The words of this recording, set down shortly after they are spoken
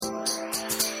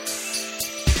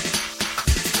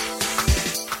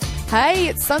Hey,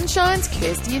 it's Sunshine's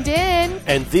Kirsty and Dan.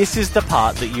 And this is the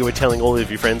part that you were telling all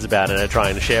of your friends about and are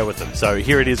trying to share with them. So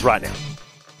here it is right now.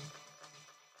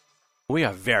 We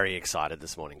are very excited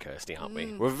this morning, Kirsty, aren't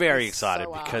we? We're very excited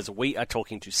because we are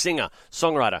talking to singer,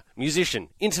 songwriter, musician,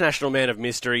 international man of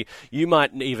mystery. You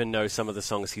might even know some of the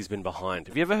songs he's been behind.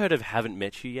 Have you ever heard of Haven't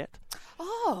Met You Yet?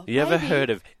 Oh, You ever heard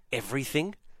of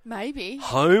Everything? Maybe.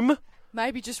 Home?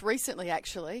 Maybe just recently,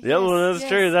 actually. Yeah, well, that's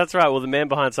true. That's right. Well, the man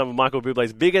behind some of Michael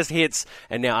Bublé's biggest hits,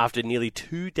 and now after nearly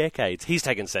 2 decades, he's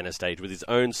taken centre stage with his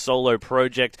own solo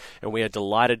project, and we are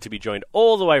delighted to be joined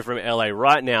all the way from LA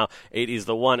right now. It is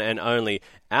the one and only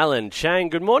Alan Chang.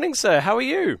 Good morning, sir. How are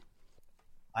you?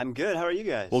 I'm good. How are you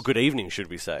guys? Well, good evening, should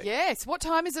we say? Yes. What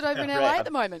time is it over in LA at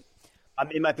the moment? I'm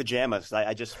in my pajamas.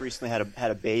 I just recently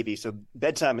had a baby, so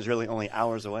bedtime is really only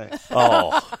hours away.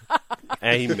 Oh,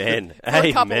 amen. For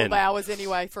a couple of hours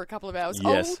anyway, for a couple of hours.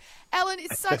 Yes. Oh, Alan,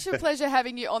 it's such a pleasure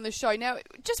having you on the show. Now,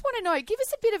 just want to know, give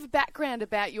us a bit of a background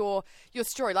about your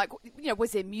story. Like, you know,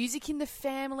 was there music in the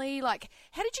family? Like,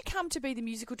 how did you come to be the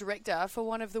musical director for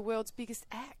one of the world's biggest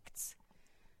acts?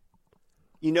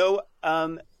 You know,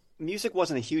 music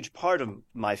wasn't a huge part of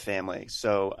my family.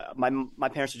 So my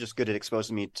parents are just good at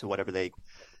exposing me to whatever they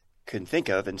could think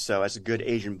of. And so as a good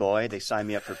Asian boy, they signed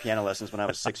me up for piano lessons when I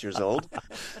was 6 years old.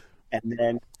 And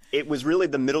then it was really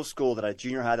the middle school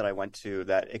junior high that I went to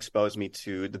that exposed me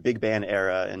to the big band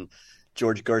era and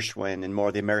George Gershwin and more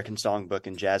of the American songbook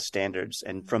and jazz standards.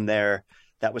 And from there,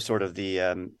 that was sort of the,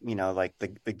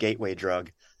 the gateway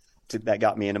drug that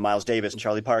got me into Miles Davis and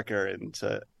Charlie Parker and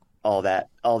all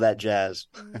that jazz.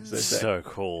 So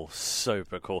cool.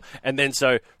 Super cool. And then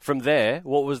so from there,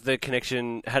 what was the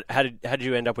connection? How did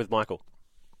you end up with Michael?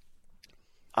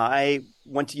 I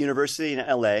went to university in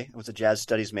LA. I was a jazz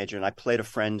studies major, and I played a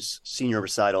friend's senior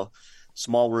recital.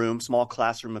 Small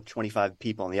classroom of 25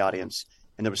 people in the audience.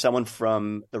 And there was someone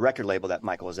from the record label that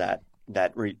Michael was at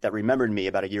that remembered me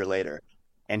about a year later.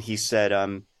 And he said,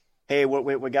 hey,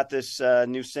 we got this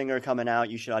new singer coming out.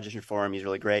 You should audition for him. He's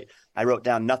really great. I wrote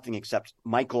down nothing except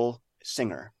Michael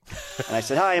Singer. And I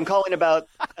said, hi, I'm calling about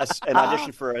an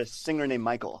audition for a singer named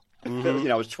Michael. I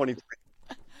was 23.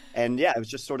 And yeah, it was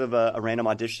just sort of a random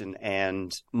audition.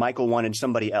 And Michael wanted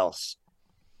somebody else.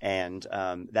 And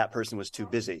that person was too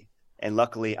busy. And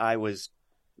luckily, I was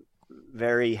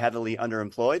very heavily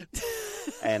underemployed.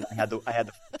 And I had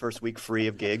the first week free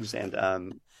of gigs and,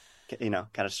 kind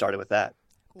of started with that.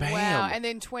 Bam. Wow. And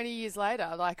then 20 years later,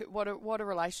 like what a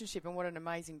relationship and what an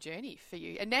amazing journey for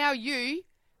you. And now you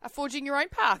are forging your own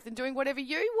path and doing whatever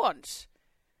you want.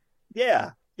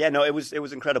 Yeah. Yeah, no, it was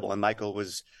incredible. And Michael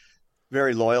was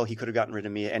very loyal. He could have gotten rid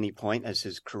of me at any point as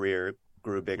his career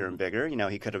grew bigger and bigger. You know,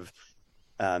 he could have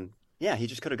he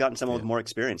just could have gotten someone with more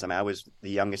experience. I mean, I was the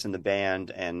youngest in the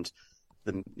band and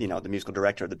the musical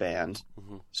director of the band.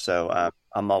 Mm-hmm. So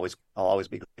I'll always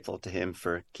be grateful to him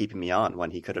for keeping me on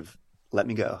when he could have let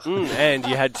me go. And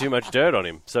you had too much dirt on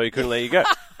him, so he couldn't let you go.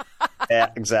 Yeah,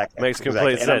 exactly. Makes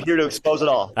complete sense. And I'm here to expose it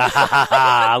all.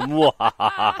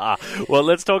 Well,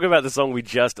 let's talk about the song we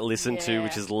just listened to,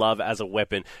 which is Love as a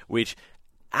Weapon, which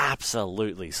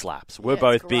absolutely slaps. We're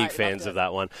both big fans of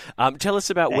that one. Tell us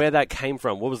about where that came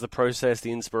from. What was the process,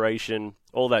 the inspiration,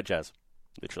 all that jazz,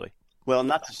 literally? Well,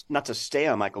 not to stay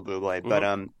on Michael Bublé, but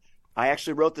I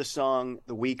actually wrote this song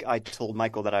the week I told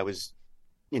Michael that I was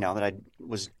that I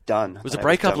was done. It was a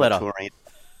breakup letter.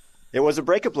 It was a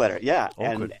breakup letter, yeah.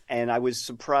 Awkward. And I was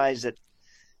surprised that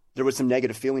there was some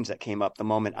negative feelings that came up the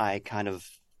moment I kind of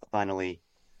finally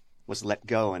was let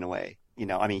go in a way. You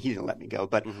know, I mean, he didn't let me go,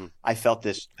 but I felt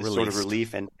this sort of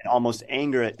relief and almost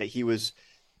anger at that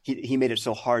he made it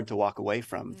so hard to walk away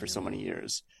from for so many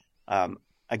years.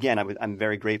 Again, I'm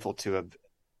very grateful to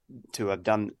have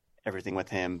done everything with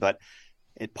him, but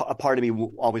a part of me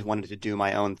always wanted to do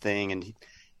my own thing.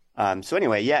 And so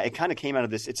anyway, yeah, it kind of came out of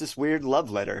this. It's this weird love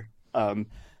letter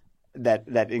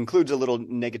that includes a little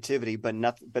negativity,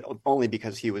 but only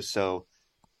because he was so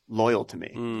loyal to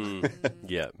me.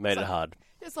 Yeah, made it hard.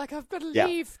 It's like, I've got to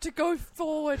leave to go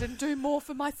forward and do more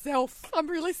for myself. I'm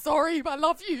really sorry. I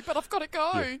love you, but I've got to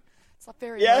go. Yeah. It's like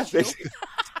very emotional.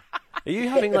 Are you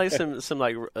having like some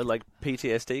like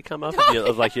PTSD come up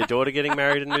of like your daughter getting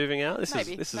married and moving out? This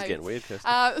is getting weird.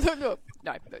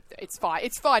 No, it's fine.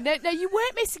 It's fine. Now you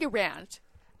weren't messing around,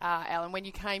 Alan, when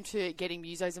you came to getting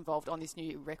musos involved on this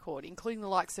new record, including the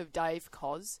likes of Dave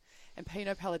Koz and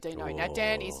Pino Palladino. Now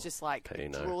Dan is just like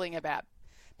drooling about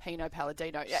Pino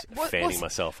Palladino. Fanning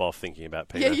myself off thinking about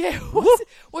Pino. Yeah.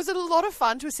 Was it a lot of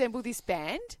fun to assemble this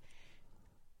band?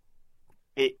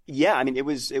 I mean, it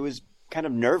was kind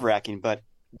of nerve-wracking, but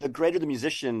the greater the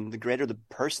musician, the greater the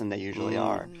person they usually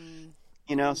are.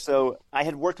 So I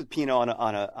had worked with Pino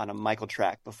on a Michael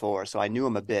track before, so I knew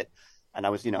him a bit, and I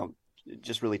was,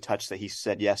 just really touched that he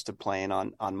said yes to playing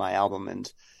on my album,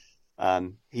 and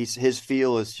his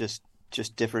feel is just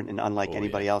different and unlike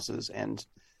anybody else's, and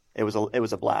it was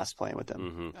a blast playing with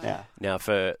him. Mm-hmm. Yeah. Now,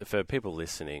 for people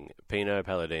listening, Pino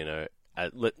Palladino.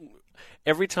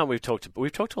 Every time we've talked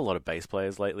to a lot of bass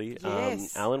players lately,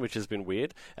 Yes. Alan, which has been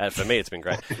weird. For me, it's been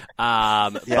great.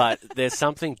 But there's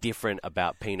something different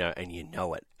about Pino, and you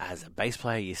know it. As a bass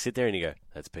player, you sit there and you go,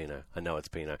 "That's Pino. I know it's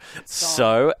Pino."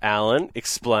 So, Alan,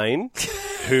 explain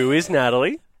who is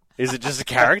Natalie? Is it just a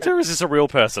character, or is this a real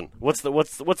person? What's the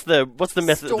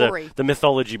method, Story. the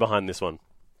mythology behind this one?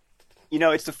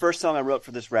 It's the first song I wrote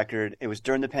for this record. It was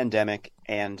during the pandemic,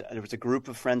 and there was a group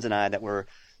of friends and I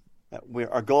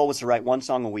our goal was to write one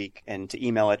song a week and to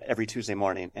email it every Tuesday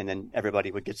morning, and then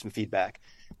everybody would get some feedback.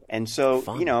 And so,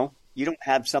 Fun. you don't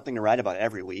have something to write about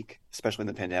every week, especially in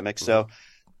the pandemic. Mm-hmm. So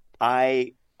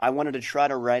I wanted to try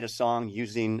to write a song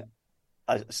using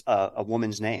a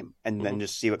woman's name and then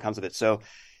just see what comes of it. So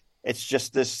it's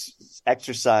just this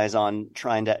exercise on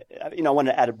trying to, I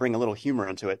wanted to bring a little humor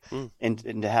into it,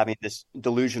 into having this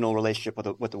delusional relationship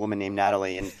with a woman named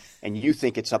Natalie, and you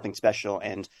think it's something special,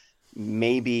 and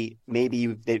maybe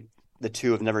the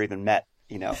two have never even met.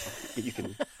 You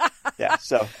can, yeah.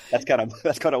 So that's kind of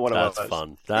what it was. That's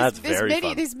fun. That's very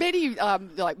fun. There's many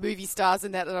like movie stars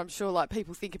and that I'm sure like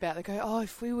people think about. They go, "Oh,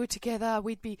 if we were together,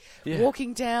 we'd be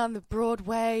walking down the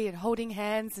Broadway and holding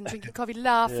hands and drinking coffee,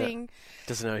 laughing."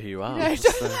 Doesn't know who you are. No,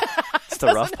 It's the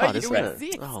rough part, isn't it?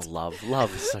 exist. Oh,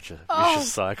 love is such a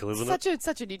vicious cycle, isn't it?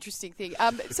 Such an interesting thing.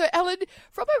 So, Alan,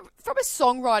 from a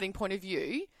songwriting point of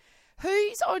view,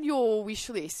 who's on your wish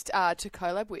list to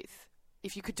collab with?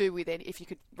 If you could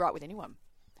write with anyone.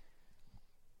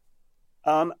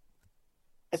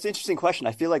 It's an interesting question.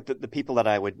 I feel like the people that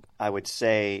I would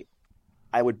say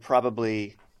I would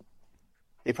probably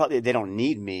they don't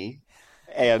need me,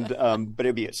 and but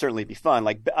it'd certainly be fun.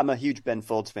 Like, I'm a huge Ben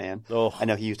Folds fan. Oh. I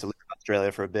know he used to live in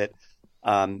Australia for a bit.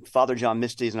 Father John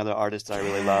Misty is another artist that I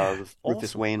really love. Awesome.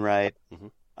 Rufus Wainwright.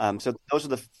 Mm-hmm. So those are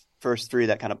the first three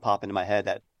that kind of pop into my head.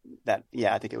 That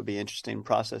I think it would be an interesting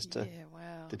process to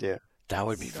do. That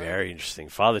would be very interesting.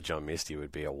 Father John Misty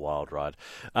would be a wild ride.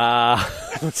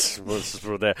 Let's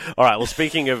put it there. All right. Well,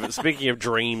 speaking of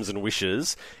dreams and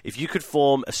wishes, if you could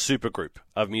form a supergroup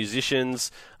of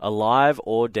musicians, alive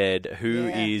or dead, who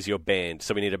is your band?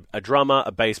 So we need a drummer,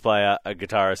 a bass player, a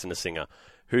guitarist, and a singer.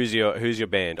 Who's your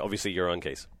band? Obviously, you're on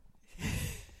keys.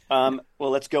 Well,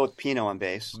 let's go with Pino on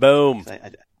bass. Boom.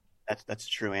 That's a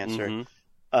true answer.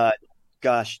 Mm-hmm.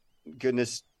 Gosh,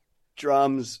 goodness,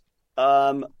 drums.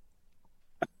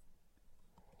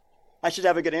 I should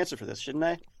have a good answer for this, shouldn't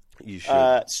I? You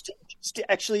should.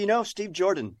 Actually, Steve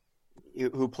Jordan,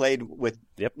 who played with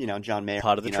John Mayer,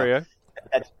 part of the trio.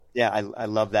 I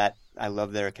love that. I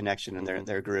love their connection and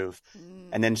their groove.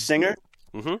 And then singer,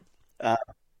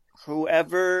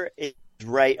 whoever is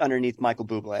right underneath Michael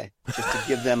Bublé, just to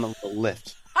give them a little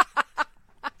lift.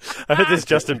 I heard this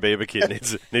Justin Bieber kid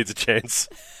needs a chance.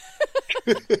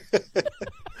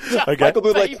 Okay. Michael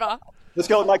Bublé. Let's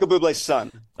go with Michael Bublé's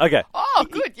son. Okay. Oh,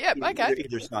 good. Yeah. Okay.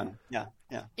 Either son. Yeah.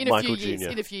 In a Michael few years. Jr.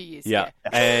 In a few years. Yeah.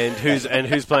 And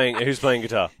who's playing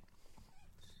guitar?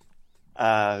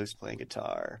 Who's playing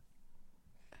guitar?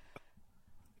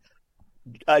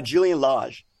 Julian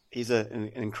Lage. He's an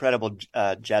incredible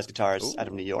jazz guitarist out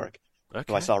of New York,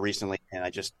 who I saw recently, and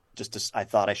I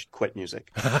thought I should quit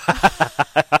music.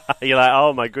 You're like,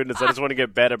 oh my goodness, I just want to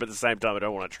get better, but at the same time, I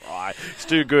don't want to try. It's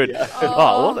too good. Yeah.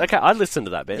 Oh, well, okay, I'd listen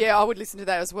to that bit. Yeah, I would listen to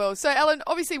that as well. So, Alan,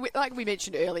 obviously, like we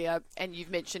mentioned earlier, and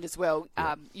you've mentioned as well,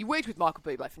 you worked with Michael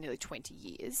Bublé for nearly 20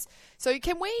 years. So,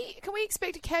 can we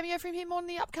expect a cameo from him on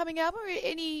the upcoming album? Or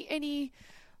any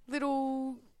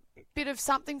little bit of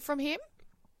something from him?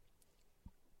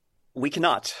 We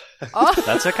cannot. Oh.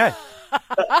 That's okay.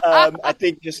 I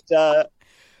think just the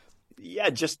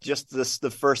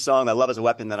first song, "I Love As a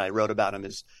Weapon," that I wrote about him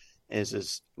is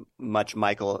as much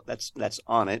Michael that's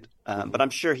on it. But I'm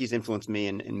sure he's influenced me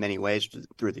in many ways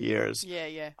through the years.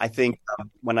 Yeah. I think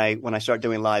when I start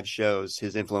doing live shows,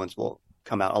 his influence will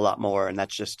come out a lot more, and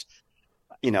that's just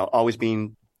always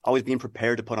being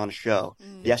prepared to put on a show.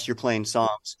 Yes, you're playing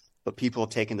songs, but people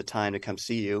taking the time to come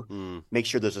see you. Make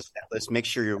sure there's a set list. Make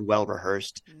sure you're well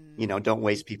rehearsed. Don't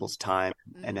waste people's time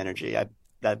and energy.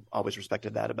 always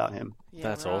respected that about him. Yeah,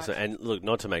 That's right. awesome. And look,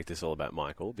 not to make this all about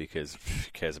Michael, because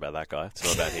who cares about that guy? It's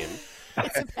not about him.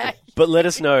 It's about But let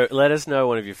us know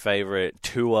one of your favourite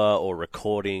tour or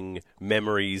recording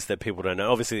memories that people don't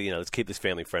know. Obviously, let's keep this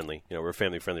family friendly. We're a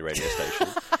family friendly radio station.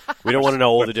 We don't want to know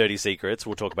all the dirty secrets.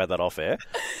 We'll talk about that off air.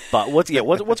 But what's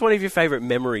one of your favourite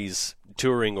memories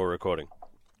touring or recording?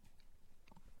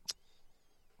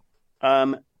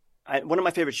 One of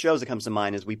my favorite shows that comes to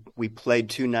mind is we played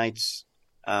 2 nights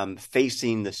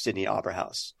facing the Sydney Opera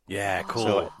House. Yeah, cool.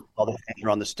 So all the fans were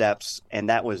on the steps, and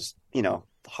that was,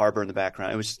 the harbor in the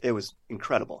background. It was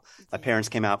incredible. My parents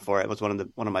came out for it. It was one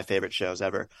of my favorite shows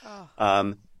ever.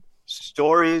 Oh.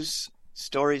 Stories.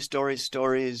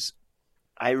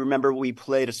 I remember we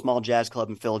played a small jazz club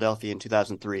in Philadelphia in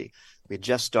 2003. We had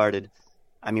just started.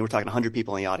 I mean, we're talking 100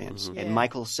 people in the audience. Mm-hmm. And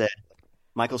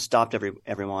Michael stopped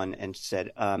everyone and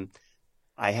said,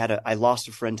 I lost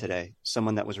a friend today,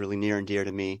 someone that was really near and dear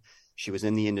to me. She was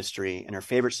in the industry, and her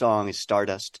favorite song is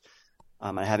Stardust.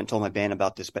 I haven't told my band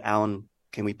about this, but Alan,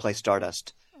 can we play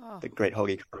Stardust, the great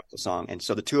Hoagie Carmichael song? And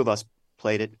so the 2 of us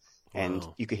played it, and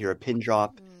you could hear a pin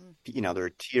drop. There were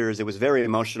tears. It was a very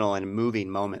emotional and moving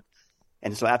moment.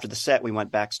 And so after the set, we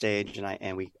went backstage,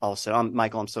 and we all said,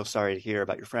 Michael, I'm so sorry to hear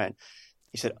about your friend.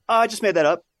 He said, I just made that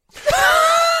up.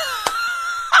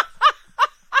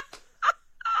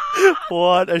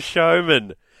 What a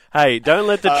showman. Hey, don't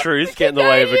let the truth get in the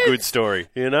way of a good story,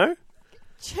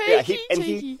 Cheeky,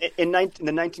 He in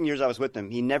the 19 years I was with him,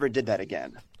 he never did that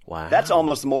again. Wow. That's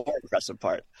almost the more impressive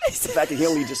part. The fact that he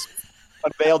only just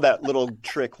unveiled that little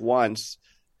trick once.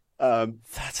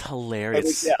 That's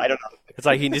hilarious. I don't know. It's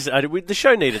like the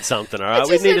show needed something, all right?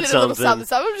 We needed a little something.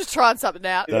 I'm just trying something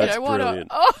out. That's why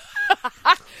brilliant. not?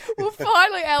 Oh. Well,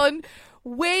 finally, Alan,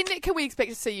 when can we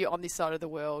expect to see you on this side of the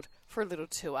world for a little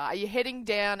tour? Are you heading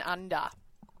down under?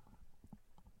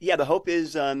 Yeah, the hope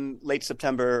is late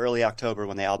September, early October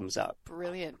when the album's out.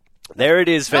 Brilliant. There it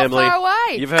is, family. Not far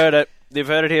away. You've heard it. You've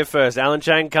heard it here first. Alan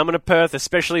Chang coming to Perth,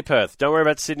 especially Perth. Don't worry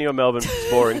about Sydney or Melbourne.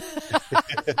 It's boring.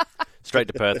 Straight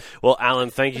to Perth. Well, Alan,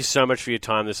 thank you so much for your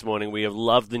time this morning. We have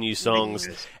loved the new songs,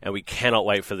 and we cannot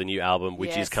wait for the new album,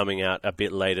 which is coming out a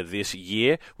bit later this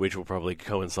year, which will probably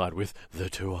coincide with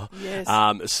the tour. Yes.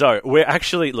 So we're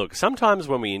actually, look, sometimes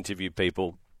when we interview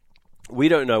people, we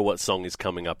don't know what song is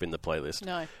coming up in the playlist.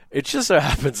 No. It just so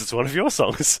happens it's one of your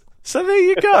songs. So there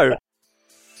you go.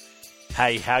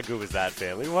 Hey, how good was that,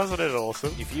 family? Wasn't it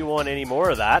awesome? If you want any more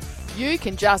of that, You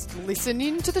can just listen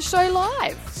in to the show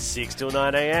live. 6 till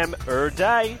 9 a.m.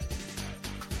 day.